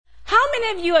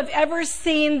many of you have ever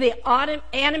seen the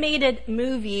animated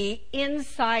movie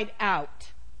Inside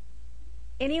Out?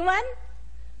 Anyone?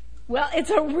 Well, it's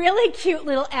a really cute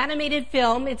little animated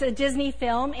film. It's a Disney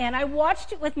film, and I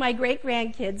watched it with my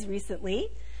great-grandkids recently,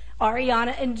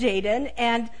 Ariana and Jaden,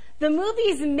 and the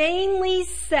movie's mainly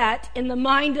set in the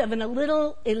mind of a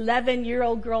little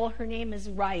 11-year-old girl. Her name is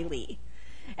Riley.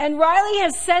 And Riley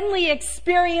has suddenly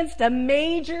experienced a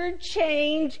major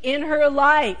change in her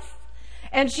life.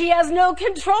 And she has no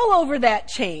control over that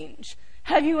change.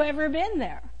 Have you ever been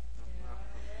there?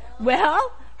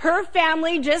 Well, her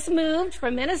family just moved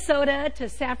from Minnesota to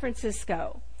San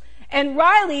Francisco. And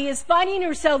Riley is finding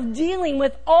herself dealing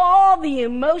with all the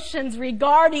emotions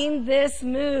regarding this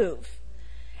move.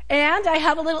 And I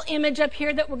have a little image up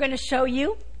here that we're going to show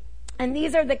you. And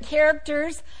these are the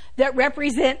characters that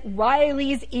represent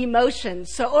Riley's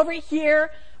emotions. So over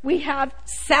here, we have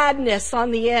sadness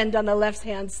on the end on the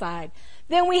left-hand side.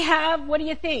 Then we have, what do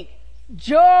you think?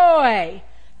 Joy.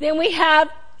 Then we have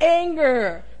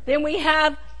anger. Then we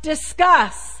have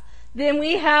disgust. Then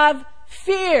we have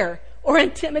fear or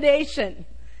intimidation.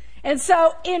 And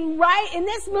so in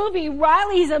this movie,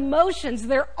 Riley's emotions,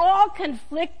 they're all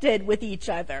conflicted with each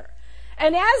other.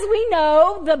 And as we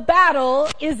know, the battle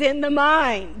is in the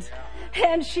mind.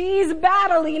 And she's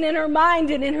battling in her mind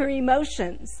and in her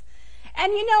emotions.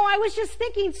 And I was just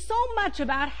thinking so much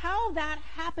about how that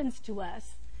happens to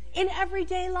us in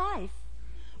everyday life,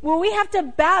 where we have to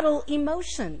battle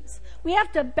emotions. We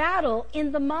have to battle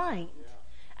in the mind.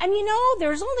 And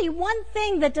there's only one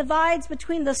thing that divides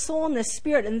between the soul and the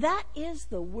spirit, and that is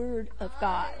the Word of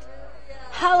God.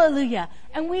 Hallelujah.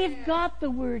 And we've got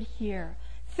the Word here.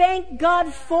 Thank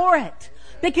God for it,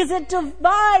 because it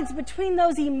divides between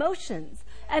those emotions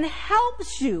and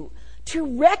helps you to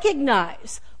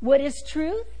recognize what is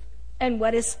truth and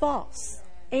what is false.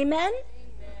 Amen?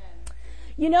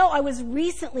 I was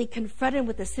recently confronted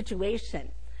with a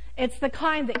situation. It's the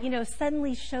kind that,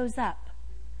 suddenly shows up.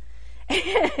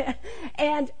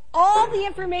 And all the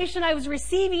information I was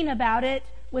receiving about it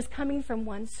was coming from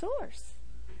one source.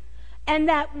 And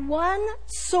that one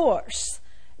source,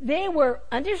 they were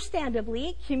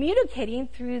understandably communicating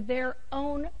through their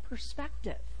own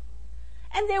perspective.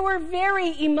 And they were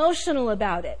very emotional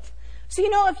about it. So,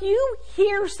 if you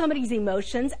hear somebody's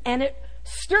emotions and it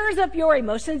stirs up your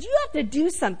emotions, you have to do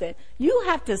something. You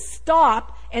have to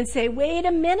stop and say, wait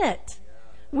a minute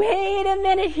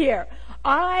here.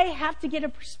 I have to get a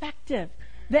perspective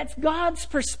that's God's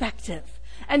perspective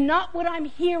and not what I'm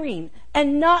hearing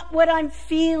and not what I'm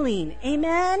feeling.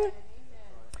 Amen?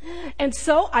 And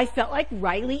so I felt like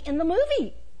Riley in the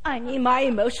movie. My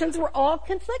emotions were all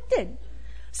conflicted.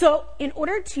 So in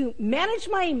order to manage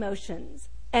my emotions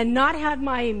and not have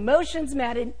my emotions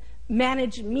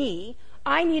manage me,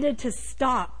 I needed to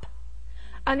stop.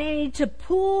 And I needed to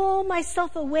pull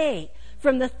myself away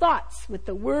from the thoughts with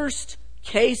the worst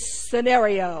case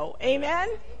scenario. Amen?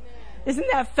 Isn't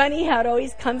that funny how it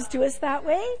always comes to us that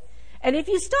way? And if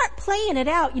you start playing it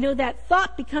out, that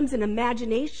thought becomes an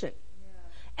imagination.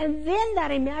 And then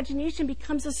that imagination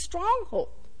becomes a stronghold.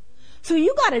 So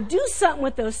you got to do something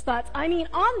with those thoughts.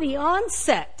 On the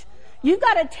onset. You've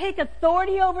got to take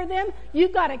authority over them.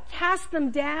 You've got to cast them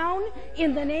down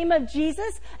in the name of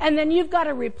Jesus. And then you've got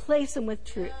to replace them with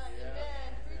truth.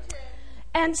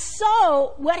 And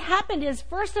so what happened is,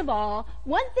 first of all,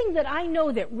 one thing that I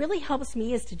know that really helps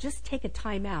me is to just take a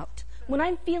time out when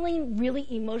I'm feeling really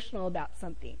emotional about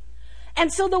something.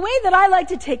 And so the way that I like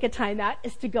to take a time out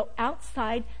is to go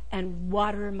outside and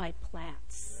water my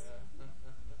plants.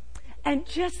 And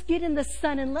just get in the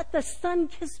sun and let the sun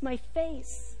kiss my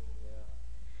face.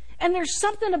 And there's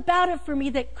something about it for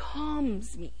me that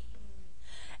calms me.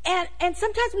 And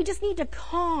sometimes we just need to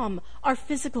calm our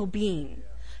physical being.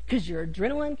 Because your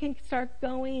adrenaline can start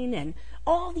going and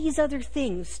all these other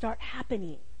things start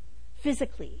happening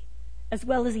physically as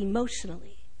well as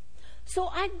emotionally. So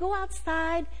I go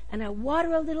outside and I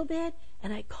water a little bit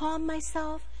and I calm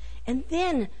myself, and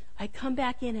then I come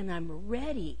back in and I'm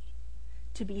ready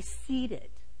to be seated.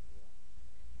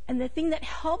 And the thing that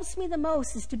helps me the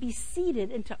most is to be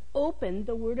seated and to open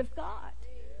the Word of God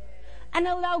and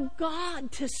allow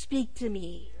God to speak to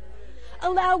me.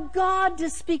 Allow God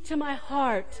to speak to my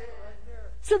heart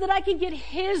so that I can get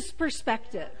His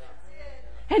perspective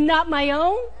and not my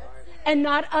own and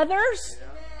not others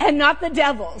and not the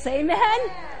devil's. Amen?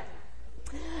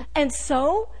 And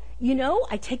so,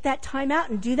 I take that time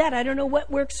out and do that. I don't know what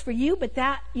works for you, but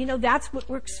that's what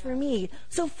works for me.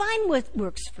 So find what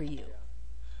works for you.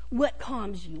 What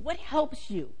calms you? What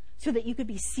helps you so that you could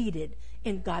be seated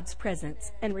in God's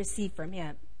presence and receive from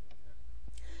Him?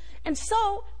 And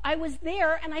so I was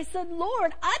there and I said,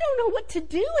 Lord, I don't know what to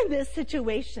do in this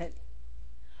situation.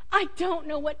 I don't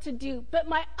know what to do, but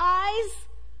my eyes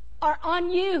are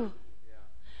on you.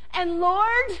 And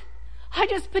Lord, I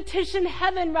just petition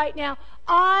heaven right now.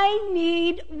 I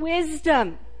need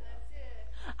wisdom.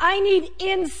 I need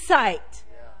insight.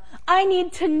 I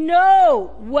need to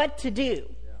know what to do.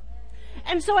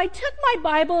 And so I took my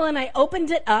Bible and I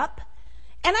opened it up.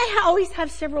 And I always have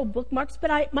several bookmarks,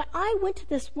 but my eye went to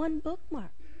this one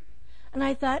bookmark. And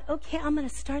I thought, okay, I'm going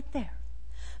to start there.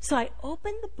 So I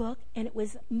opened the book, and it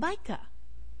was Micah,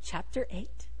 chapter 8.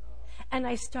 And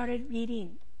I started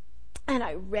reading, and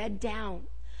I read down.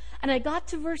 And I got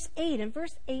to verse 8, and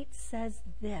verse 8 says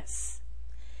this: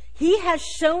 He has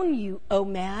shown you, O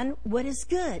man, what is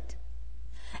good.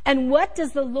 And what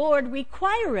does the Lord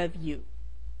require of you?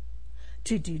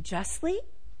 To do justly,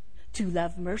 to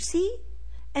love mercy,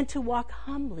 and to walk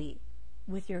humbly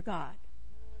with your God.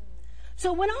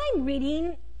 So when I'm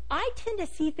reading, I tend to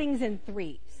see things in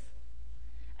threes.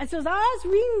 And so as I was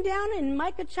reading down in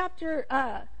Micah chapter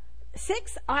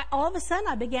 6, all of a sudden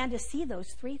I began to see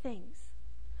those three things.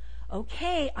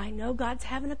 Okay, I know God's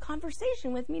having a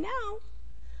conversation with me now.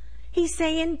 He's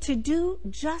saying to do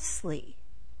justly.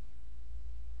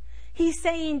 He's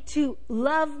saying to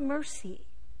love mercy.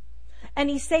 And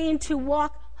he's saying to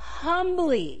walk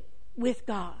humbly with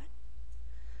God.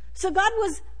 So God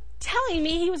was telling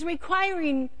me, he was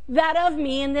requiring that of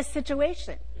me in this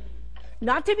situation.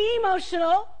 Not to be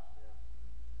emotional,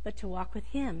 but to walk with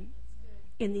him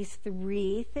in these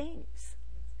three things.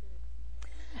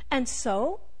 And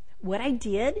so what I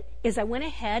did is I went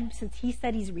ahead, since he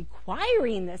said he's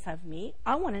requiring this of me,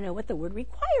 I want to know what the word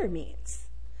require means.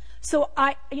 So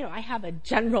I have a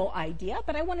general idea,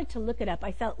 but I wanted to look it up.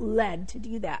 I felt led to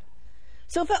do that.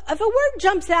 So if a word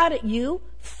jumps out at you,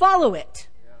 follow it.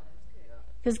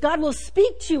 Because God will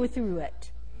speak to you through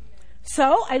it.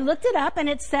 So I looked it up, and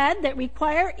it said that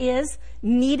require is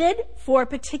needed for a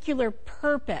particular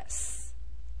purpose.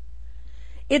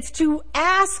 It's to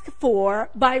ask for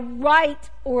by right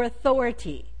or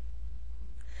authority.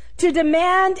 To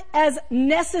demand as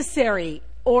necessary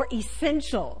or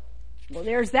essential. Well,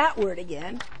 there's that word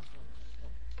again.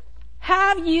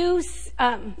 Have you,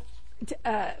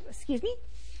 excuse me.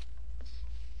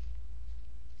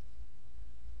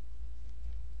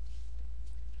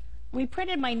 We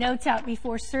printed my notes out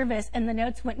before service, and the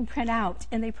notes wouldn't print out,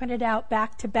 and they printed out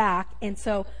back to back, and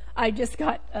so I just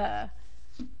got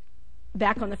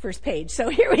back on the first page. So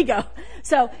here we go.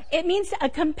 So it means a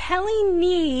compelling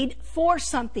need for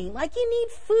something, like you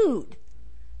need food.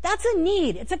 That's a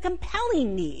need. It's a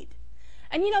compelling need.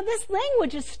 And this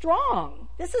language is strong.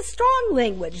 This is strong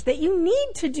language that you need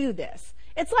to do this.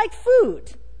 It's like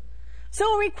food.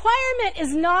 So a requirement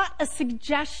is not a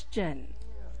suggestion.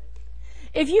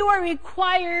 If you are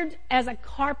required as a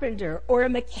carpenter or a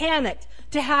mechanic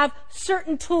to have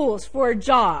certain tools for a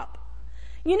job,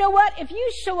 you know what? If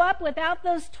you show up without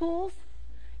those tools,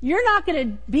 you're not going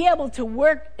to be able to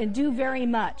work and do very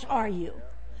much, are you?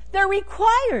 They're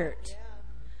required.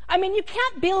 I mean, you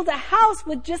can't build a house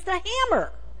with just a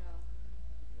hammer.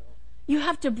 You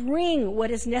have to bring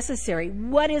what is necessary,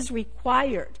 what is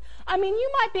required. I mean,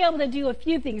 you might be able to do a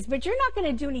few things, but you're not going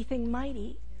to do anything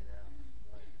mighty.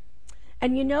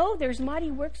 And there's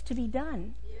mighty works to be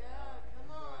done.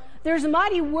 There's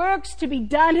mighty works to be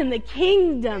done in the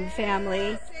kingdom,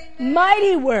 family.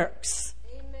 Mighty works.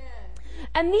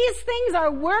 And these things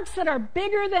are works that are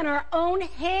bigger than our own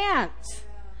hands.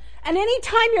 And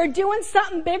anytime you're doing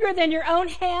something bigger than your own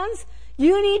hands,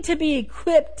 you need to be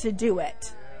equipped to do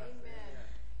it.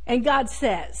 And God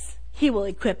says he will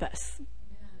equip us.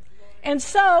 And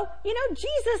so,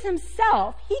 Jesus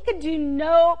himself, he could do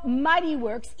no mighty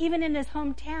works even in his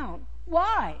hometown.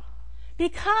 Why?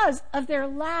 Because of their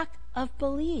lack of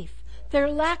belief, their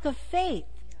lack of faith.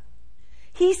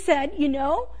 He said,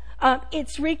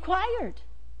 it's required.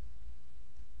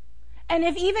 And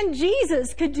if even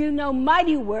Jesus could do no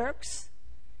mighty works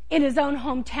in his own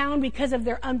hometown because of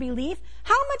their unbelief,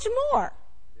 how much more?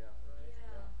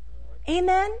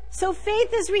 Amen? So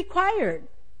faith is required.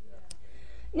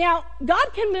 Now, God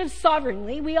can move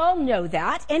sovereignly. We all know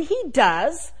that, and he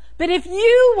does. But if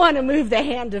you want to move the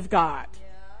hand of God,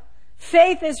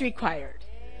 faith is required.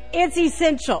 It's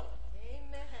essential.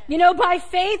 By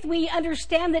faith, we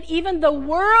understand that even the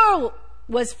world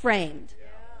was framed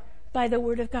by the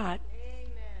word of God.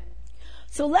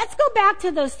 So let's go back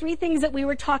to those three things that we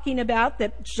were talking about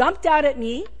that jumped out at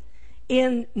me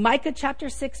in Micah chapter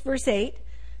 6, verse 8.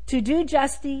 To do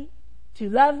justly, to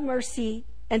love mercy,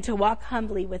 and to walk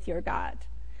humbly with your God.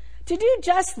 To do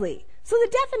justly. So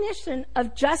the definition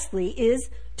of justly is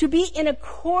to be in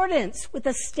accordance with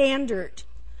a standard,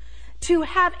 to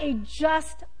have a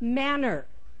just manner,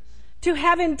 to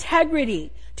have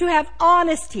integrity, to have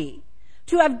honesty,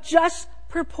 to have just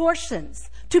proportions,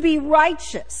 to be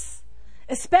righteous,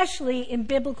 especially in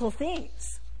biblical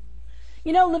things.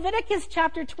 You know, Leviticus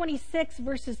chapter 26,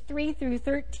 verses 3 through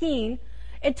 13,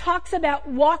 it talks about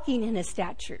walking in his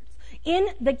statutes. In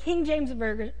the King James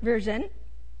Version,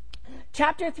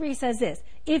 chapter 3 says this,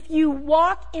 if you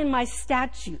walk in my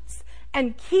statutes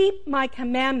and keep my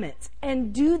commandments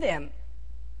and do them.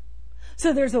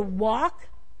 So there's a walk,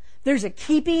 there's a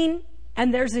keeping,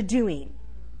 and there's a doing.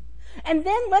 And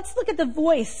then let's look at the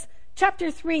voice.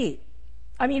 Verse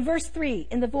 3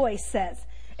 in the voice says,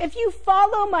 if you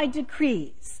follow my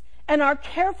decrees and are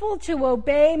careful to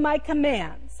obey my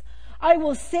commands, I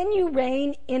will send you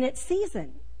rain in its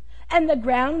season, and the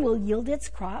ground will yield its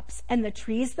crops, and the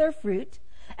trees their fruit,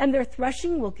 and their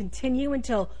threshing will continue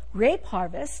until grape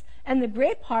harvest, and the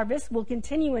grape harvest will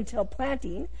continue until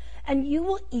planting, and you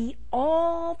will eat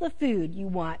all the food you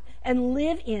want and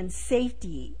live in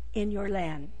safety in your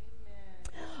land.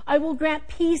 Amen. I will grant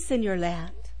peace in your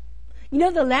land. You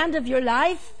know, the land of your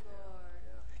life?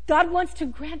 God wants to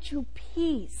grant you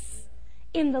peace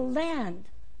in the land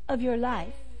of your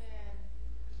life.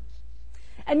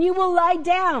 And you will lie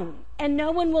down, and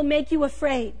no one will make you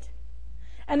afraid.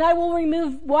 And I will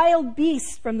remove wild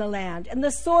beasts from the land, and the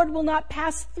sword will not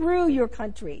pass through your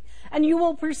country. And you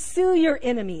will pursue your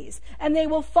enemies, and they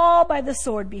will fall by the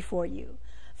sword before you.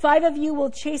 5 of you will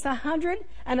chase 100,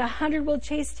 and 100 will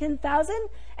chase 10,000.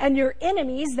 And your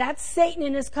enemies, that's Satan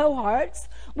and his cohorts,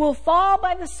 will fall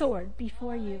by the sword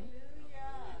before you.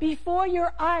 Before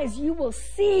your eyes, you will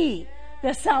see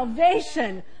the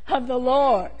salvation of the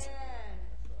Lord.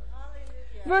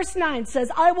 Verse 9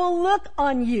 says, I will look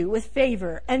on you with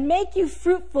favor and make you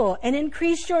fruitful and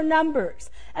increase your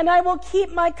numbers. And I will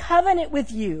keep my covenant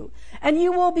with you. And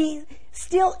you will be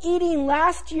still eating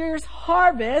last year's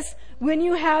harvest when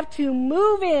you have to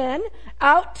move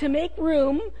out to make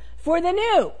room for the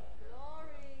new.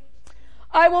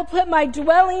 I will put my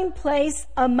dwelling place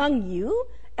among you,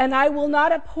 and I will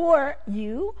not abhor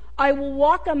you. I will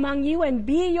walk among you and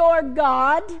be your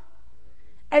God,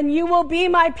 and you will be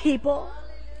my people.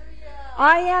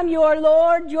 I am your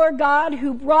Lord, your God,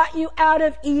 who brought you out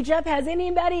of Egypt. Has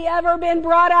anybody ever been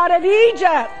brought out of Egypt?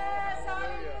 Yes,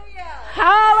 hallelujah.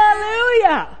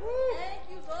 Hallelujah. Thank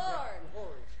you, Lord.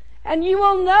 And you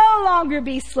will no longer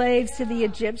be slaves to the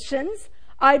Egyptians.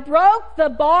 I broke the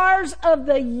bars of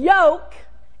the yoke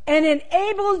and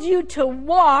enabled you to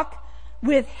walk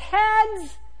with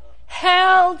heads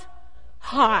held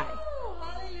high. Oh,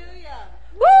 hallelujah.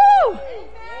 Woo!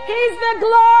 He's the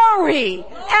glory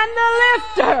and the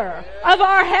lifter of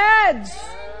our heads.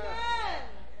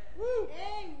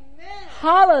 Amen.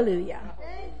 Hallelujah.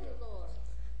 Thank you, Lord.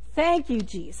 Thank you,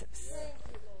 Jesus.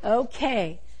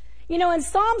 Okay. You know, in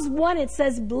Psalms 1 it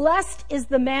says, blessed is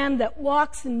the man that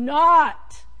walks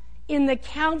not in the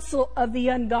counsel of the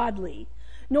ungodly,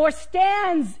 nor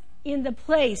stands in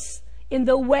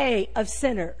the way of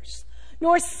sinners,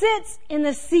 nor sits in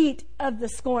the seat of the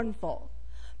scornful.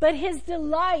 But his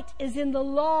delight is in the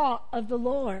law of the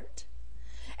Lord.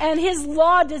 And his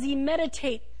law does he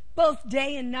meditate both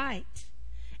day and night.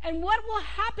 And what will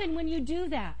happen when you do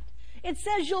that? It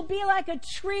says you'll be like a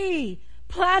tree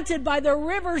planted by the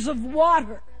rivers of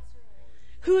water,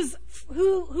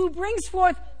 who brings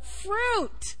forth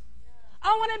fruit.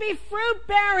 I want to be fruit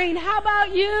bearing. How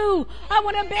about you? I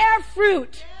want to bear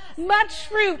fruit, much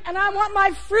fruit, and I want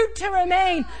my fruit to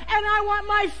remain, and I want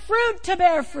my fruit to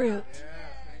bear fruit.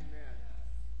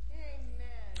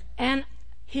 And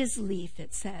his leaf,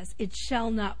 it says, it shall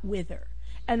not wither.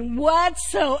 And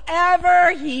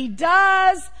whatsoever he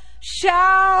does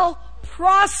shall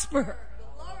prosper.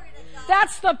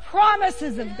 That's the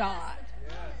promises of God.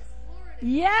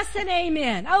 Yes and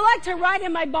amen. I like to write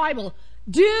in my Bible,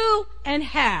 do and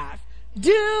have.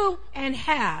 Do and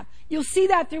have. You'll see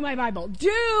that through my Bible.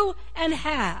 Do and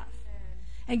have.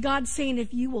 And God's saying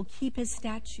if you will keep his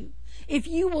statute, if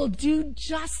you will do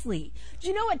justly. Do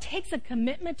you know it takes a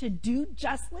commitment to do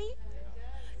justly?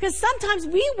 Because sometimes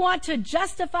we want to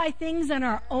justify things in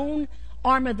our own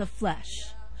arm of the flesh.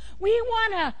 We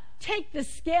want to take the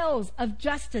scales of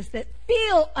justice that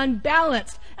feel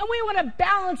unbalanced, and we want to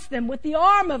balance them with the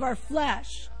arm of our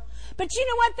flesh. But you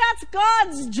know what? That's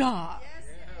God's job.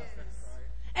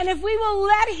 And if we will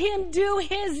let him do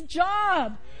his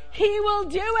job, he will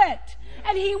do it.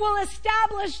 And he will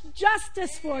establish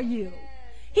justice for you.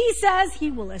 He says he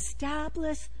will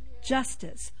establish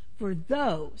justice for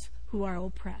those who are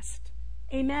oppressed.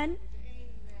 Amen?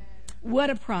 What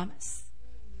a promise.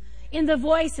 In The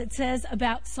Voice, it says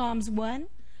about Psalms 1,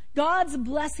 God's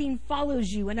blessing follows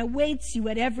you and awaits you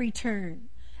at every turn.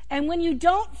 And when you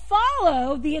don't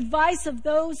follow the advice of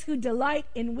those who delight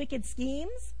in wicked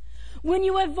schemes, when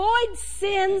you avoid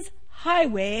sin's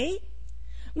highway,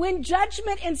 when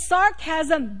judgment and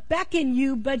sarcasm beckon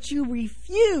you but you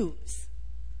refuse,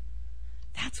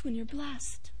 that's when you're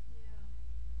blessed.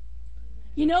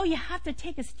 You know, you have to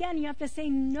take a stand. You have to say,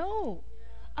 no,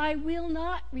 I will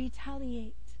not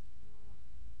retaliate.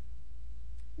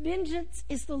 Vengeance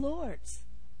is the Lord's,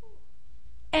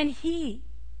 and He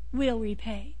will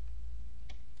repay.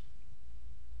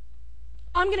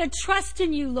 I'm going to trust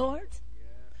in you, Lord.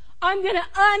 I'm going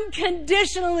to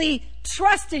unconditionally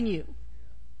trust in you.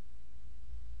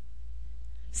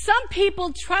 Some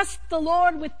people trust the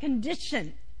Lord with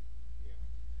condition.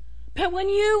 But when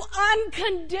you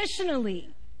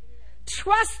unconditionally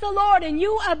trust the Lord and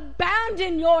you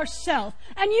abandon yourself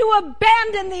and you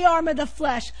abandon the arm of the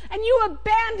flesh and you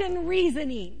abandon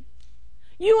reasoning,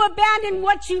 you abandon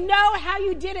what you know, how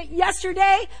you did it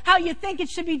yesterday, how you think it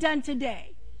should be done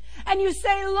today. And you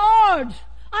say, Lord,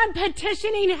 I'm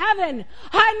petitioning heaven.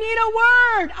 I need a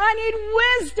word. I need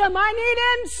wisdom. I need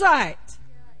insight.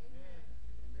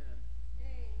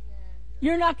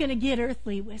 You're not going to get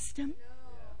earthly wisdom.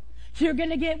 You're going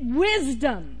to get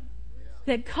wisdom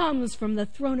that comes from the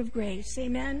throne of grace.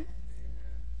 Amen?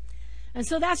 And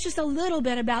so that's just a little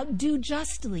bit about do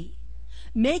justly.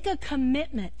 Make a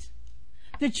commitment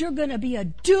that you're going to be a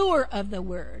doer of the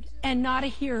word and not a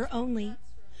hearer only.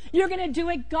 You're going to do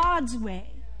it God's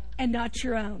way and not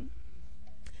your own.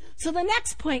 So the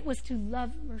next point was to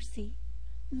love mercy.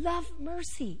 Love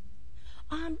mercy.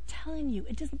 I'm telling you,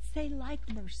 it doesn't say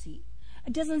like mercy.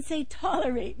 It doesn't say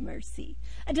tolerate mercy.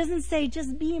 It doesn't say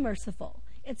just be merciful.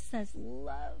 It says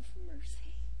love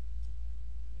mercy.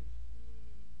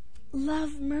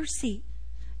 Love mercy.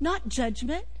 Not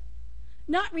judgment.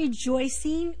 Not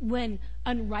rejoicing when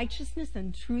unrighteousness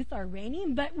and truth are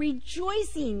reigning, but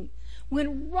rejoicing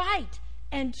when right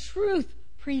and truth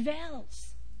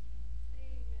prevails.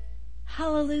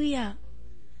 Hallelujah.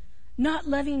 Not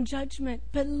loving judgment,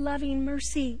 but loving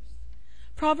mercy.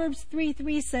 Proverbs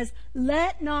 3:3 says,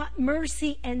 let not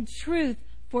mercy and truth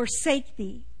forsake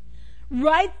thee.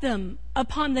 Write them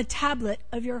upon the tablet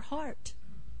of your heart.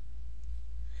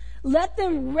 Let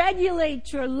them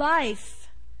regulate your life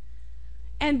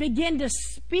and begin to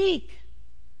speak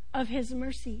of His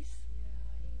mercies.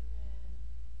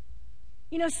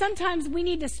 You know, sometimes we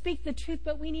need to speak the truth,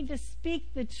 but we need to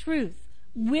speak the truth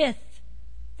with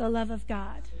the love of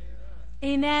God.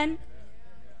 Amen?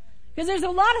 Because there's a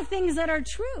lot of things that are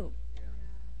true.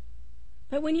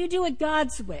 But when you do it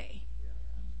God's way,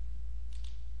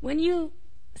 when you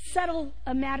settle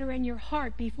a matter in your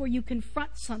heart before you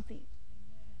confront something.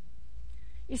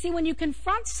 You see, when you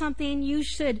confront something, you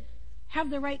should have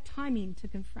the right timing to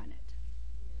confront it.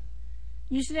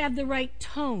 You should have the right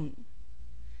tone.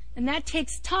 And that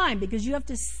takes time because you have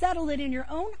to settle it in your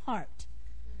own heart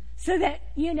so that,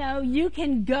 you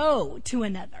can go to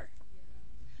another.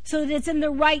 So that it's in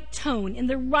the right tone, in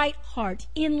the right heart,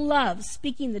 in love,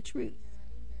 speaking the truth.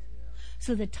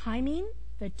 So the timing,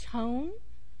 the tone,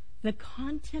 the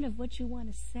content of what you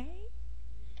want to say,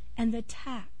 and the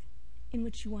tack in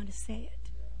which you want to say it.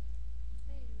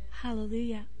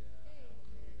 Hallelujah.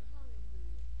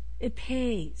 It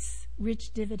pays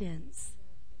rich dividends.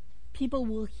 People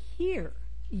will hear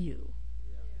you.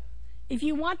 If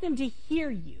you want them to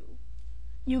hear you,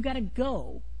 you got to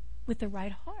go with the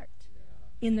right heart,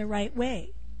 in the right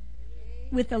way,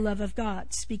 with the love of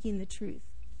God, speaking the truth.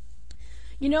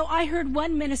 I heard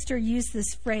one minister use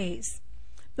this phrase,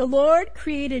 the Lord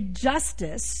created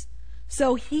justice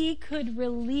so He could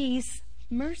release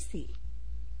mercy.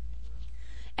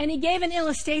 And he gave an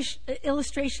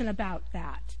illustration about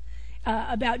that,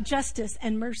 about justice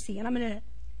and mercy. And I'm going to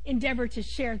endeavor to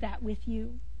share that with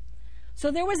you.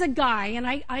 So there was a guy, and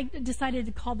I decided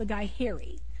to call the guy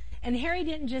Harry. And Harry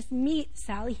didn't just meet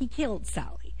Sally, he killed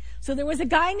Sally. So there was a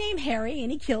guy named Harry,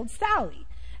 and he killed Sally.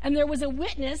 And there was a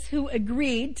witness who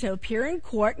agreed to appear in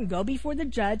court and go before the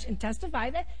judge and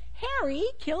testify that Harry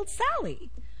killed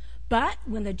Sally. But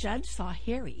when the judge saw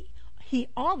Harry, he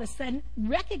all of a sudden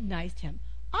recognized him.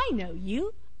 I know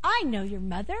you. I know your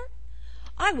mother.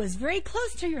 I was very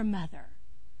close to your mother.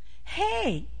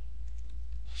 Hey,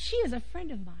 she is a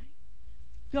friend of mine.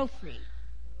 Go free.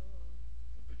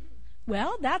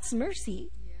 Well, that's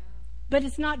mercy, but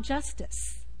it's not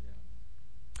justice.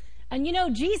 And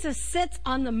Jesus sits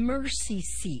on the mercy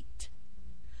seat.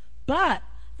 But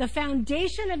the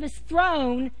foundation of His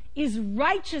throne is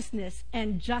righteousness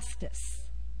and justice.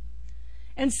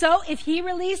 And so if he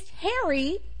released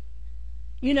Harry,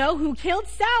 who killed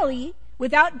Sally,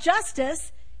 without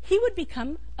justice, he would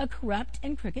become a corrupt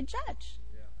and crooked judge.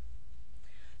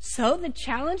 So the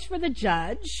challenge for the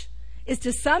judge is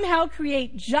to somehow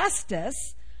create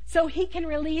justice so he can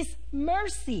release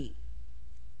mercy.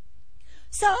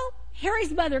 So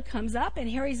Harry's mother comes up, and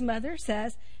Harry's mother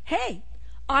says, hey,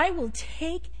 I will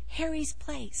take Harry's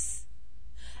place,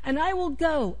 and I will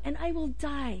go and I will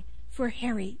die for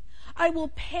Harry. I will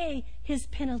pay his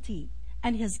penalty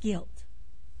and his guilt.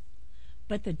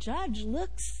 But the judge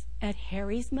looks at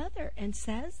Harry's mother and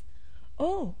says,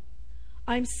 oh,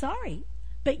 I'm sorry,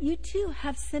 but you too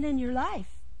have sin in your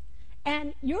life,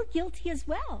 and you're guilty as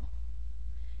well.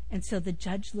 And so the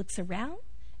judge looks around,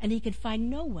 and he could find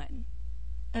no one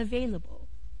available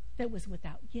that was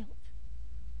without guilt,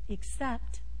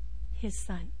 except his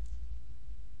son.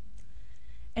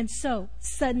 And so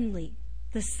suddenly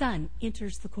the son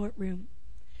enters the courtroom,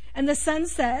 and the son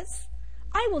says,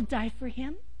 I will die for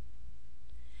him.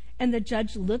 And the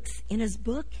judge looks in his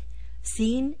book,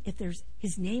 seeing if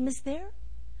his name is there,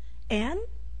 and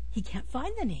he can't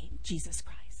find the name, Jesus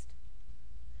Christ.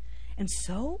 And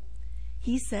so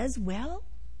he says, well,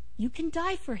 you can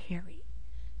die for Harry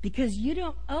because you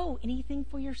don't owe anything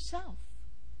for yourself.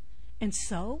 And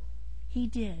so he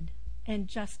did, and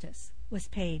justice was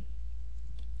paid.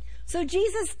 So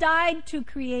Jesus died to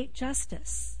create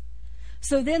justice.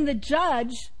 So then the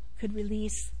judge could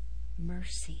release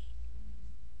mercy.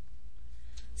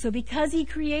 So because he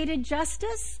created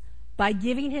justice by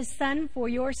giving his son for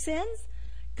your sins,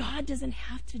 God doesn't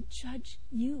have to judge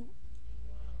you.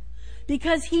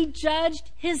 Because he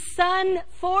judged his son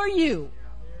for you.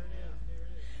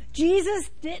 Jesus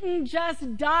didn't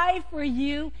just die for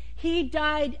you, he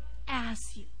died as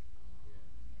you.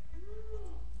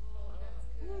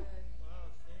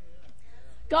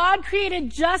 God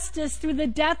created justice through the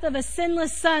death of a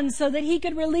sinless son so that he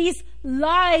could release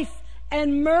life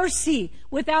and mercy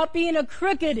without being a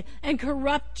crooked and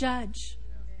corrupt judge.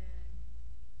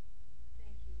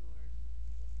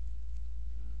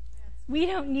 We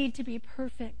don't need to be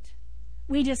perfect.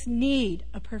 We just need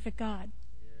a perfect God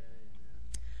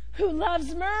who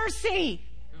loves mercy.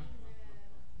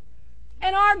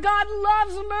 And our God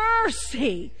loves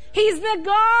mercy. He's the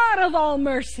God of all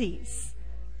mercies.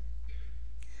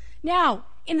 Now,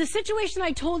 in the situation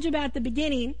I told you about at the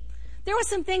beginning, there were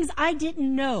some things I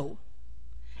didn't know.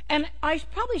 And I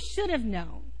probably should have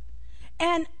known.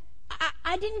 And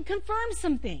I didn't confirm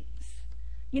some things.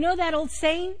 You know that old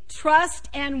saying? Trust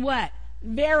and what?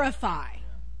 Verify.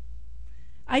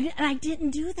 I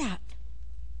didn't do that.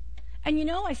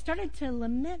 And I started to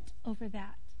lament over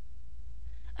that.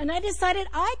 And I decided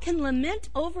I can lament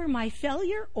over my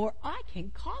failure, or I can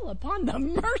call upon the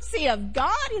mercy of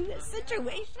God in this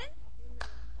situation.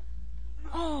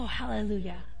 Oh,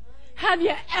 hallelujah. Have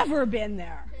you ever been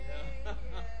there?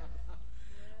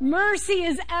 Mercy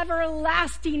is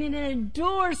everlasting and it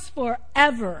endures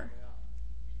forever.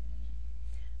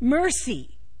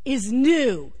 Mercy is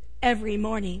new every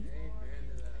morning.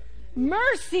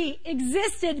 Mercy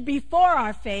existed before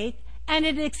our faith, and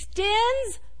it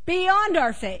extends beyond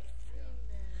our faith.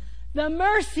 The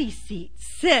mercy seat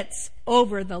sits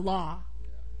over the law.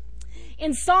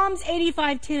 In Psalms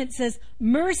 85:10 it says,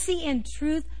 mercy and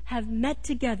truth have met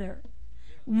together.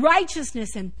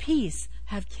 Righteousness and peace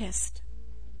have kissed.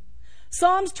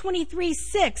 Psalms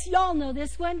 23:6, y'all know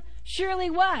this one. Surely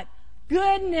what?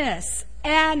 Goodness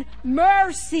and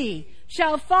mercy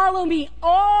shall follow me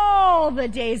all the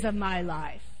days of my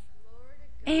life.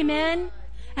 Amen.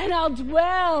 And I'll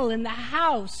dwell in the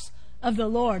house of the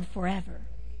Lord forever.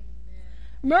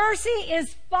 Mercy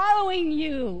is following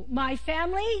you, my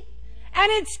family,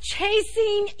 and it's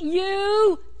chasing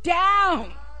you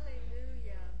down.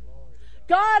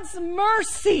 God's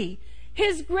mercy,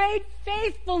 his great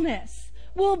faithfulness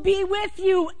will be with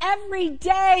you every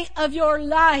day of your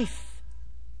life.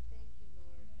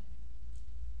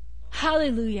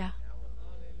 Hallelujah.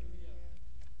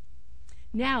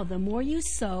 Now, the more you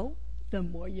sow, the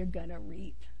more you're going to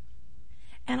reap.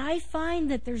 And I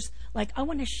find that I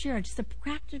want to share just a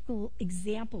practical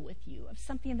example with you of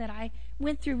something that I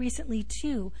went through recently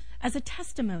too, as a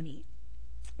testimony,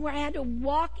 where I had to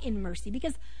walk in mercy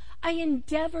because I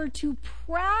endeavor to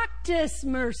practice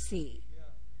mercy.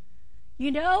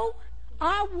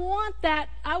 I want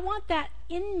that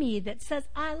in me that says,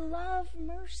 I love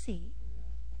mercy.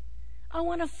 I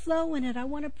want to flow in it. I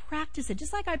want to practice it,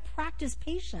 just like I practice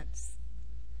patience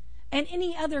and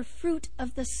any other fruit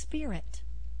of the Spirit.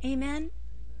 Amen?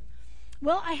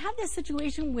 Well, I had this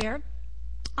situation where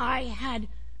I had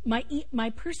my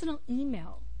personal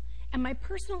email. And my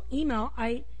personal email,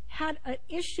 I had an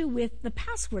issue with the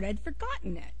password. I'd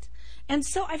forgotten it. And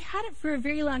so I've had it for a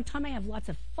very long time. I have lots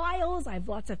of files. I have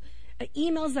lots of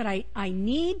emails that I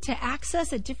need to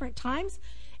access at different times.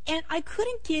 And I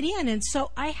couldn't get in. And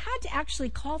so I had to actually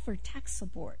call for tech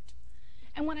support.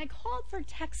 And when I called for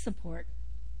tech support,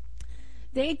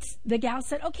 the gal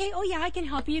said, okay, oh yeah, I can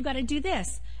help you. You got to do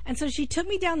this. And so she took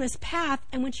me down this path.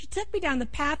 And when she took me down the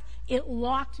path, it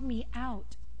locked me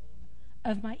out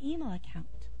of my email account.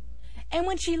 And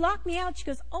when she locked me out, she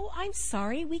goes, oh, I'm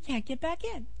sorry, we can't get back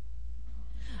in.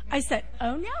 I said,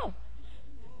 oh no.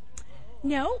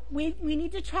 No, we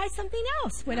need to try something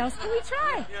else. What else can we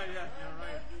try? Yeah,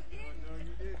 right. No, you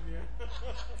didn't, yeah.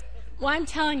 Well, I'm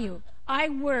telling you, I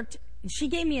worked, she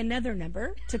gave me another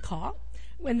number to call.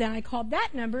 And then I called that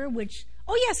number, which,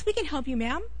 oh yes, we can help you,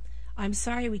 ma'am. I'm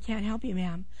sorry, we can't help you,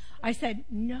 ma'am. I said,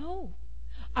 no,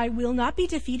 I will not be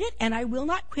defeated, and I will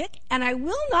not quit, and I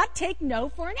will not take no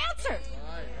for an answer. Right,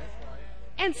 that's right.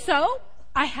 And so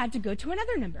I had to go to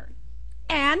another number,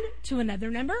 and to another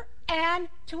number, and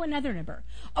to another number.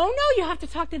 Oh no, you have to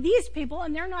talk to these people,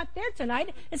 and they're not there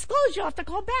tonight. It's closed, you'll have to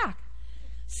call back.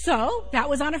 So that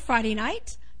was on a Friday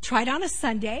night, tried on a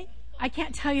Sunday. I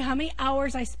can't tell you how many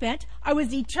hours I spent. I was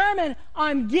determined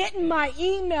I'm getting my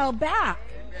email back.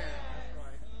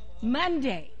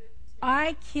 Monday,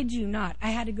 I kid you not, I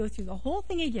had to go through the whole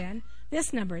thing again.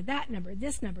 This number, that number,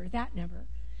 this number, that number.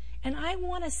 And I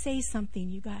want to say something,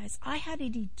 you guys. I had to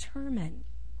determine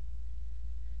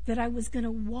that I was going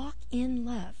to walk in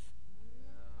love.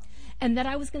 And that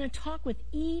I was going to talk with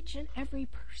each and every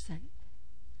person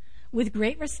with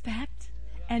great respect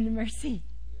and mercy.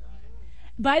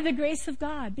 By the grace of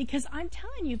God. Because I'm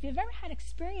telling you, if you've ever had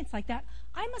experience like that,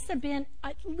 I must have been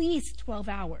at least 12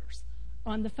 hours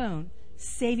on the phone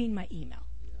saving my email.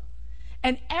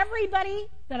 And everybody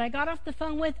that I got off the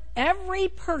phone with, every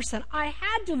person, I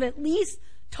had to have at least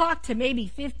talked to maybe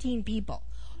 15 people.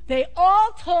 They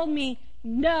all told me,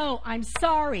 no, I'm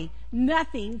sorry,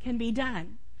 nothing can be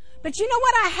done. But you know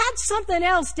what? I had something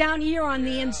else down here on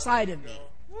the inside of me.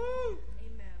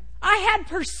 I had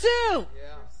pursue.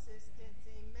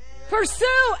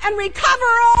 Pursue and recover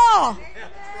all.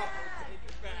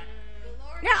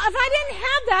 Now, if I didn't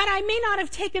have that, I may not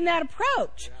have taken that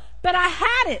approach. But I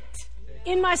had it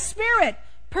in my spirit.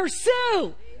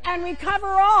 Pursue and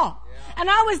recover all. And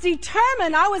I was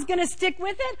determined I was going to stick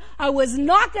with it. I was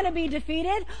not going to be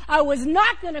defeated. I was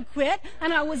not going to quit.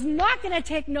 And I was not going to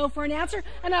take no for an answer.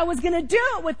 And I was going to do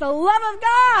it with the love of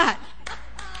God.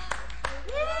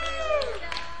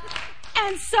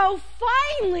 And so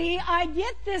finally, I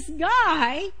get this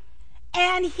guy,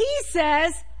 and he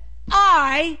says,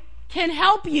 I can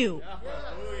help you.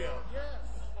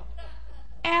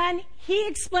 And he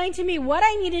explained to me what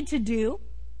I needed to do,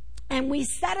 and we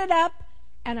set it up,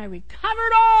 and I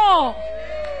recovered all.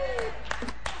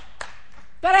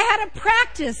 But I had to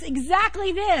practice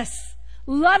exactly this,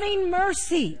 loving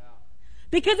mercy.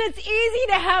 Because it's easy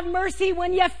to have mercy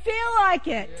when you feel like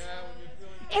it.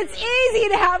 It's easy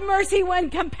to have mercy when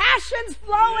compassion's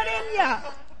flowing in you.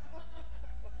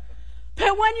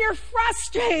 But when you're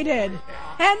frustrated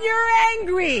and you're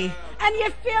angry and you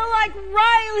feel like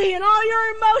Riley and all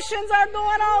your emotions are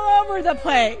going all over the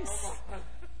place.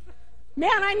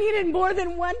 Man, I needed more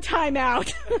than one time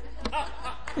out.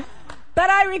 But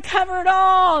I recovered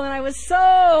all, and I was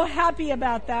so happy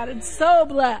about that and so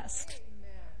blessed.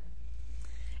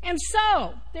 And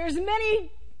so, there's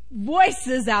many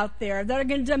voices out there that are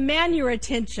going to demand your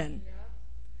attention.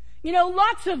 You know,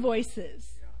 lots of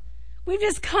voices. We've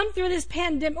just come through this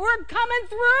pandemic. We're coming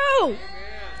through.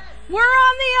 We're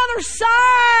on the other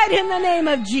side in the name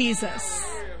of Jesus.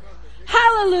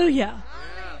 Hallelujah.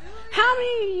 How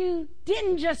many of you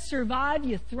didn't just survive,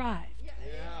 you thrived?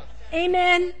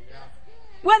 Amen.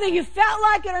 Whether you felt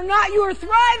like it or not, you were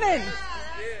thriving.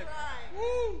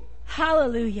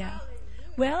 Hallelujah.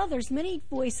 Well, there's many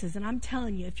voices, and I'm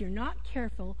telling you, if you're not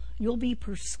careful, you'll be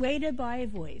persuaded by a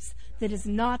voice that is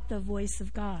not the voice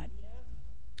of God.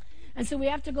 And so we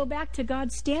have to go back to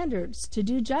God's standards, to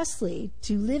do justly,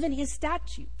 to live in His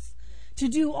statutes, to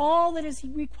do all that is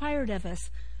required of us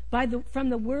from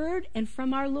the Word and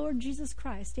from our Lord Jesus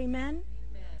Christ. Amen?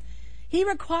 He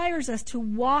requires us to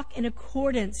walk in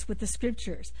accordance with the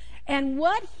Scriptures. And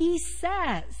what He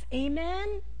says,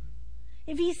 amen?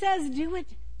 If He says do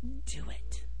it, do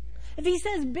it. If He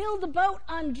says build a boat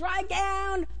on dry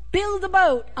ground, build a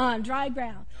boat on dry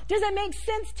ground. Does it make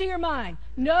sense to your mind?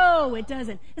 No, it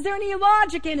doesn't. Is there any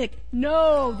logic in it?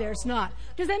 No, there's not.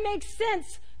 Does it make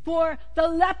sense for the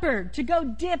leopard to go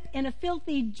dip in a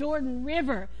filthy Jordan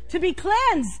River to be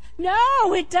cleansed?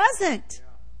 No, it doesn't.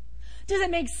 Does it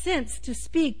make sense to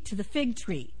speak to the fig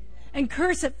tree and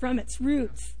curse it from its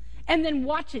roots and then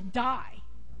watch it die.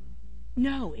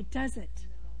 No, it doesn't.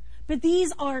 But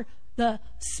these are the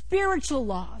spiritual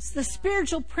laws, the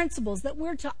spiritual principles that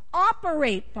we're to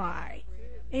operate by.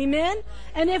 Amen?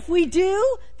 And if we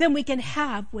do, then we can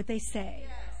have what they say.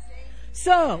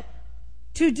 So,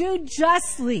 to do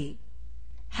justly.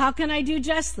 How can I do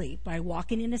justly? By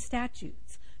walking in His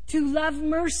statutes. To love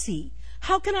mercy.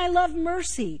 How can I love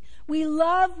mercy? We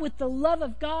love with the love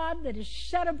of God that is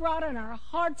shed abroad in our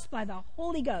hearts by the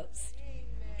Holy Ghost.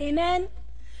 Amen?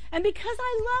 And because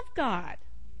I love God,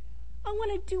 I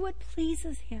want to do what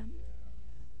pleases Him.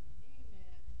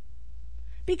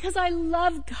 Because I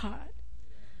love God,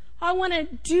 I want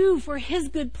to do for His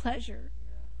good pleasure,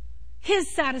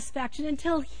 His satisfaction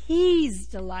until He's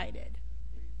delighted.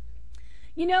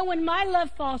 You know, when my love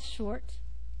falls short,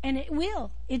 and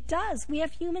it does. We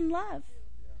have human love.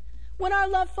 When our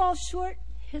love falls short,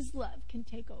 His love can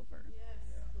take over.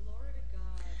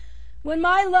 When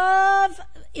my love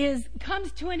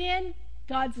comes to an end,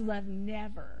 God's love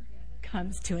never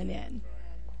comes to an end.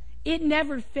 It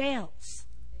never fails,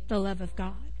 the love of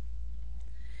God.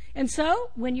 And so,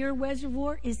 when your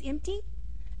reservoir is empty,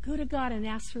 go to God and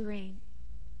ask for rain.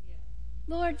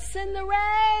 Lord, send the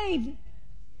rain.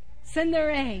 Send the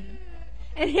rain.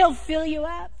 And He'll fill you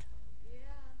up.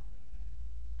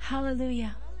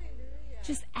 Hallelujah.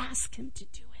 Just ask Him to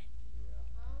do it.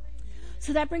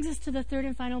 So that brings us to the third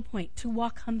and final point, to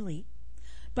walk humbly.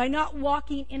 By not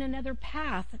walking in another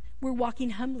path, we're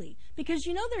walking humbly. Because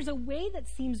you know there's a way that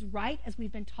seems right, as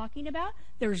we've been talking about.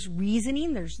 There's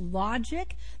reasoning, there's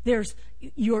logic, there's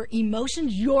your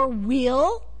emotions, your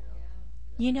will,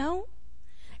 you know.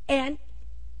 And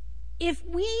if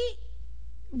we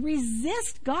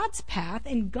resist God's path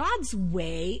and God's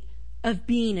way of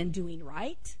being and doing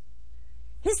right,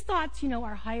 His thoughts, you know,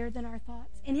 are higher than our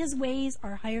thoughts, and His ways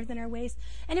are higher than our ways.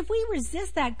 And if we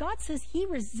resist that, God says He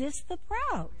resists the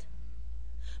proud.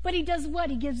 But He does what?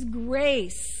 He gives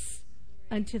grace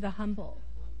unto the humble.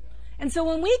 And so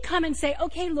when we come and say,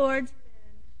 okay, Lord,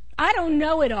 I don't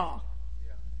know it all,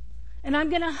 and I'm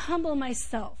going to humble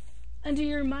myself under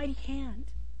your mighty hand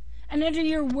and under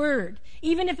your word,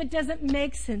 even if it doesn't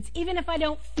make sense, even if I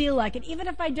don't feel like it, even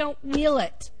if I don't feel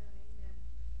it.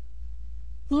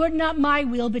 Lord, not my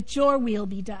will, but your will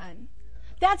be done.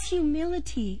 That's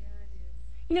humility.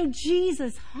 You know,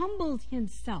 Jesus humbled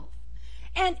Himself.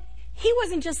 And He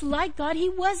wasn't just like God, He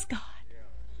was God.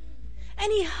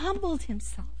 And He humbled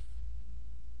Himself.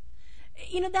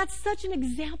 You know, that's such an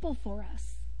example for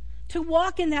us. To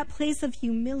walk in that place of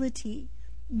humility,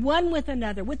 one with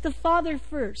another, with the Father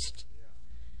first,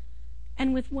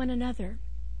 and with one another.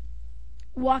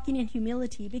 Walking in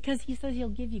humility, because He says He'll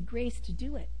give you grace to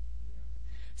do it.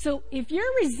 So if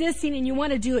you're resisting and you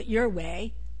want to do it your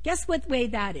way, guess what way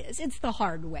that is? It's the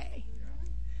hard way.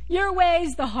 Your way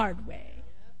is the hard way.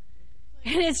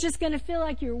 And it's just going to feel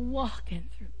like you're walking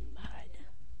through mud.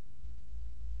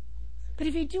 But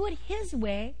if you do it His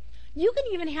way, you can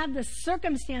even have the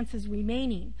circumstances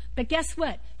remaining. But guess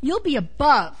what? You'll be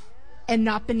above and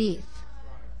not beneath.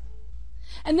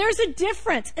 And there's a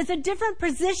difference. It's a different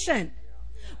position.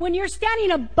 When you're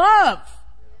standing above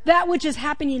that which is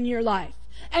happening in your life,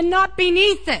 and not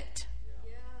beneath it.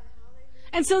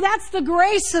 And so that's the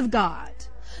grace of God.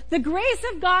 The grace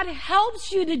of God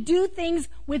helps you to do things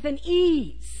with an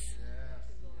ease.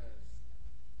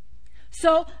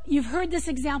 So you've heard this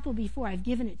example before. I've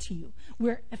given it to you.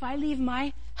 Where if I leave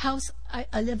my house,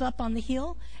 I live up on the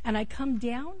hill, and I come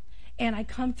down, and I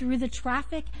come through the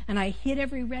traffic, and I hit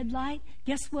every red light,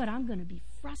 guess what? I'm going to be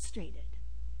frustrated.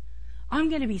 I'm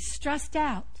going to be stressed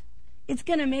out. It's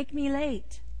going to make me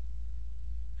late.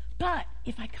 But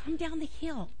if I come down the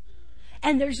hill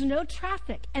and there's no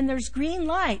traffic and there's green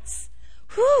lights,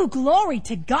 whoo, glory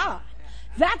to God.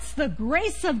 That's the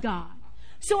grace of God.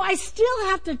 So I still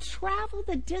have to travel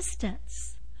the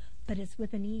distance, but it's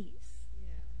with an ease.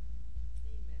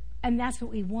 And that's what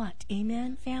we want.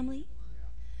 Amen, family?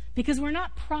 Because we're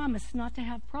not promised not to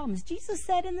have problems. Jesus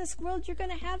said in this world you're going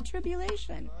to have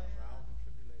tribulation.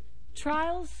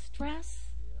 Trials, stress.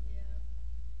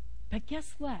 But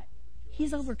guess what?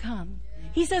 He's overcome.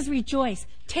 He says rejoice.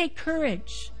 Take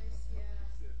courage.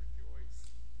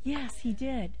 Yes, He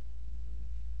did.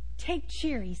 Take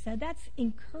cheer, He said. That's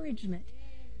encouragement.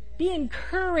 Be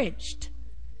encouraged.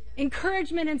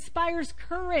 Encouragement inspires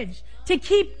courage to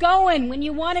keep going when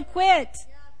you want to quit.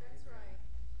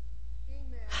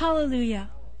 Hallelujah.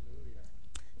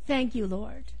 Thank you,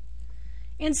 Lord.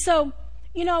 And so,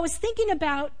 you know, I was thinking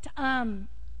about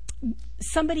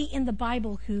somebody in the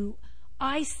Bible who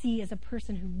I see as a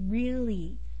person who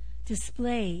really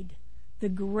displayed the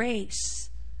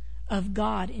grace of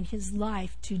God in his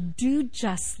life to do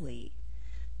justly,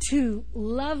 to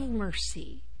love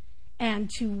mercy, and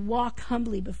to walk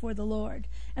humbly before the Lord.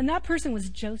 And that person was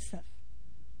Joseph.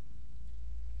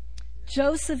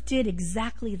 Joseph did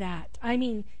exactly that. I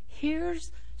mean,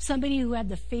 here's somebody who had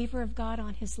the favor of God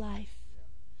on his life,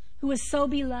 who was so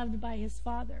beloved by his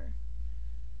father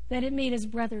that it made his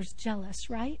brothers jealous,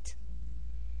 right?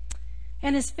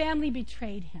 And his family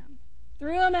betrayed him,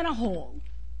 threw him in a hole,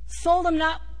 sold him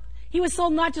he was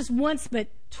sold not just once, but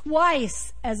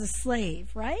twice as a slave,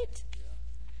 right?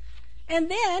 And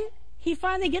then he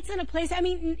finally gets in a place, I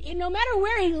mean, no matter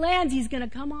where he lands, he's going to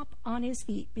come up on his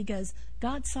feet because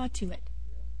God saw to it.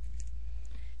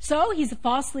 So he's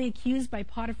falsely accused by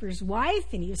Potiphar's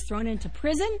wife, and he was thrown into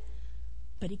prison,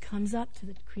 but he comes up to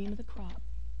the cream of the crop.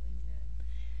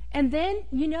 And then,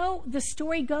 the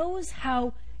story goes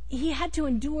how he had to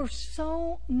endure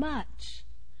so much.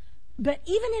 But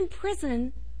even in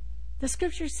prison, the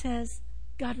scripture says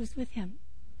God was with him.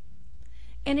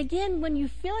 And again, when you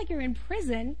feel like you're in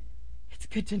prison, it's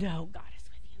good to know God is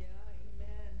with you. Yeah,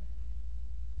 amen.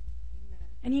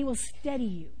 And he will steady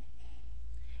you.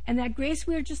 And that grace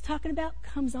we were just talking about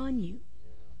comes on you.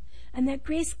 And that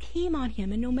grace came on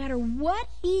him. And no matter what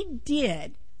he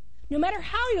did, no matter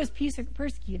how he was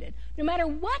persecuted, no matter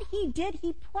what he did,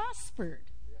 he prospered.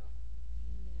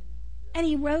 And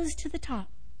he rose to the top.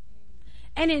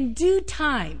 And in due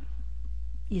time,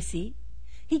 you see,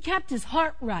 he kept his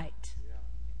heart right.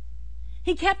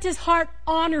 He kept his heart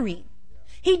honoring.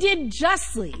 He did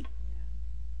justly.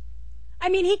 I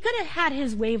mean, he could have had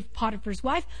his way with Potiphar's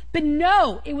wife, but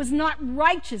no, it was not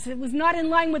righteous. It was not in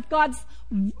line with God's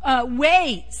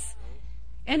ways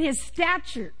and his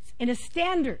statutes and his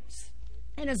standards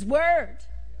and his word.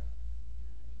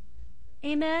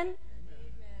 Amen?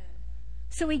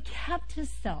 So he kept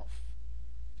himself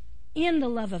in the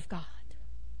love of God.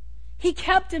 He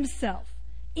kept himself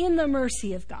in the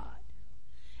mercy of God.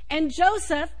 And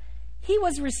Joseph, he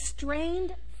was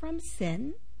restrained from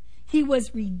sin. He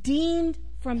was redeemed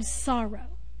from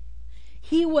sorrow.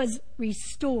 He was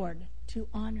restored to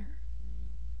honor.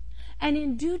 And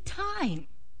in due time,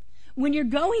 when you're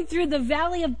going through the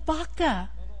valley of Baca,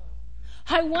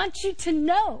 I want you to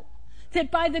know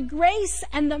that by the grace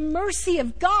and the mercy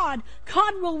of God,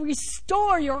 God will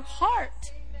restore your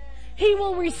heart. He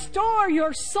will restore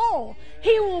your soul.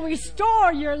 He will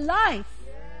restore your life.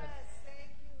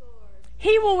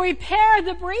 He will repair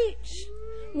the breach.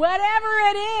 Whatever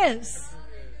it is,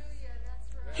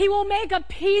 he will make a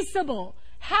peaceable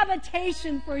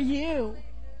habitation for you.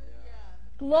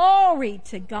 Glory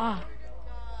to God.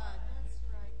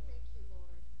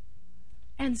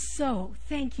 And so,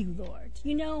 thank you, Lord.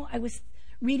 I was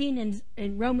reading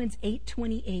in Romans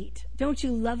 8:28. Don't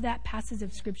you love that passage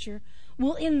of Scripture?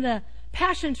 Well, in the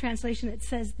Passion Translation, it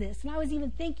says this. And I was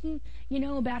even thinking,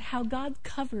 about how God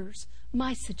covers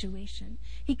my situation.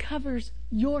 He covers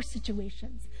your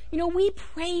situations. We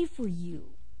pray for you.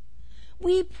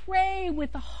 We pray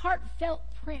with the heartfelt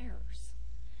prayers.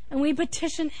 And we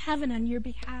petition heaven on your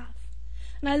behalf.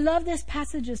 And I love this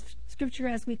passage of Scripture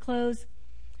as we close.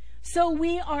 So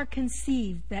we are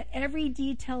conceived that every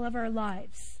detail of our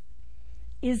lives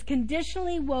is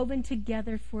conditionally woven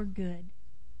together for good.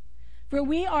 For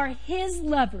we are his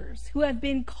lovers who have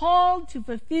been called to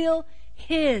fulfill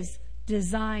his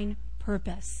design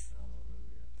purpose.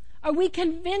 Are we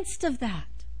convinced of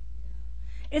that?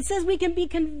 It says we can be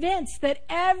convinced that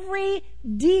every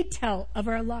detail of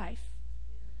our life,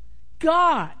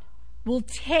 God will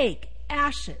take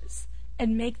ashes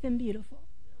and make them beautiful.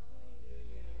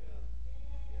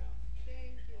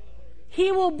 He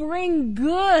will bring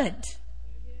good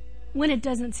when it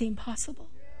doesn't seem possible.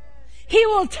 He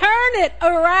will turn it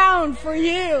around for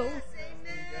you.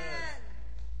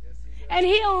 And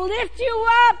he'll lift you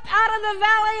up out of the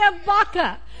valley of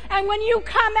Baca. And when you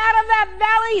come out of that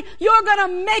valley, you're going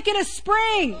to make it a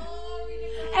spring.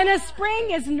 And a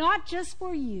spring is not just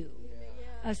for you.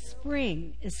 A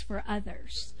spring is for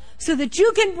others. So that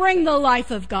you can bring the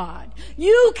life of God.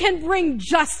 You can bring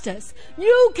justice.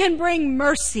 You can bring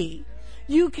mercy.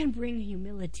 You can bring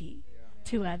humility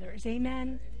to others.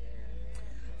 Amen.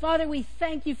 Father, we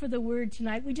thank you for the word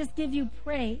tonight. We just give you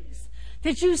praise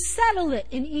that you settle it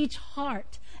in each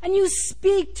heart and you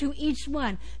speak to each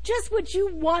one just what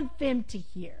you want them to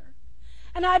hear.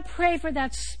 And I pray for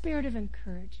that spirit of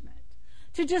encouragement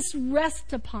to just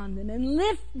rest upon them and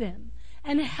lift them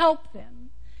and help them.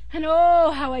 And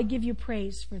oh, how I give you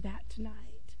praise for that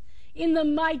tonight. In the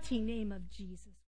mighty name of Jesus.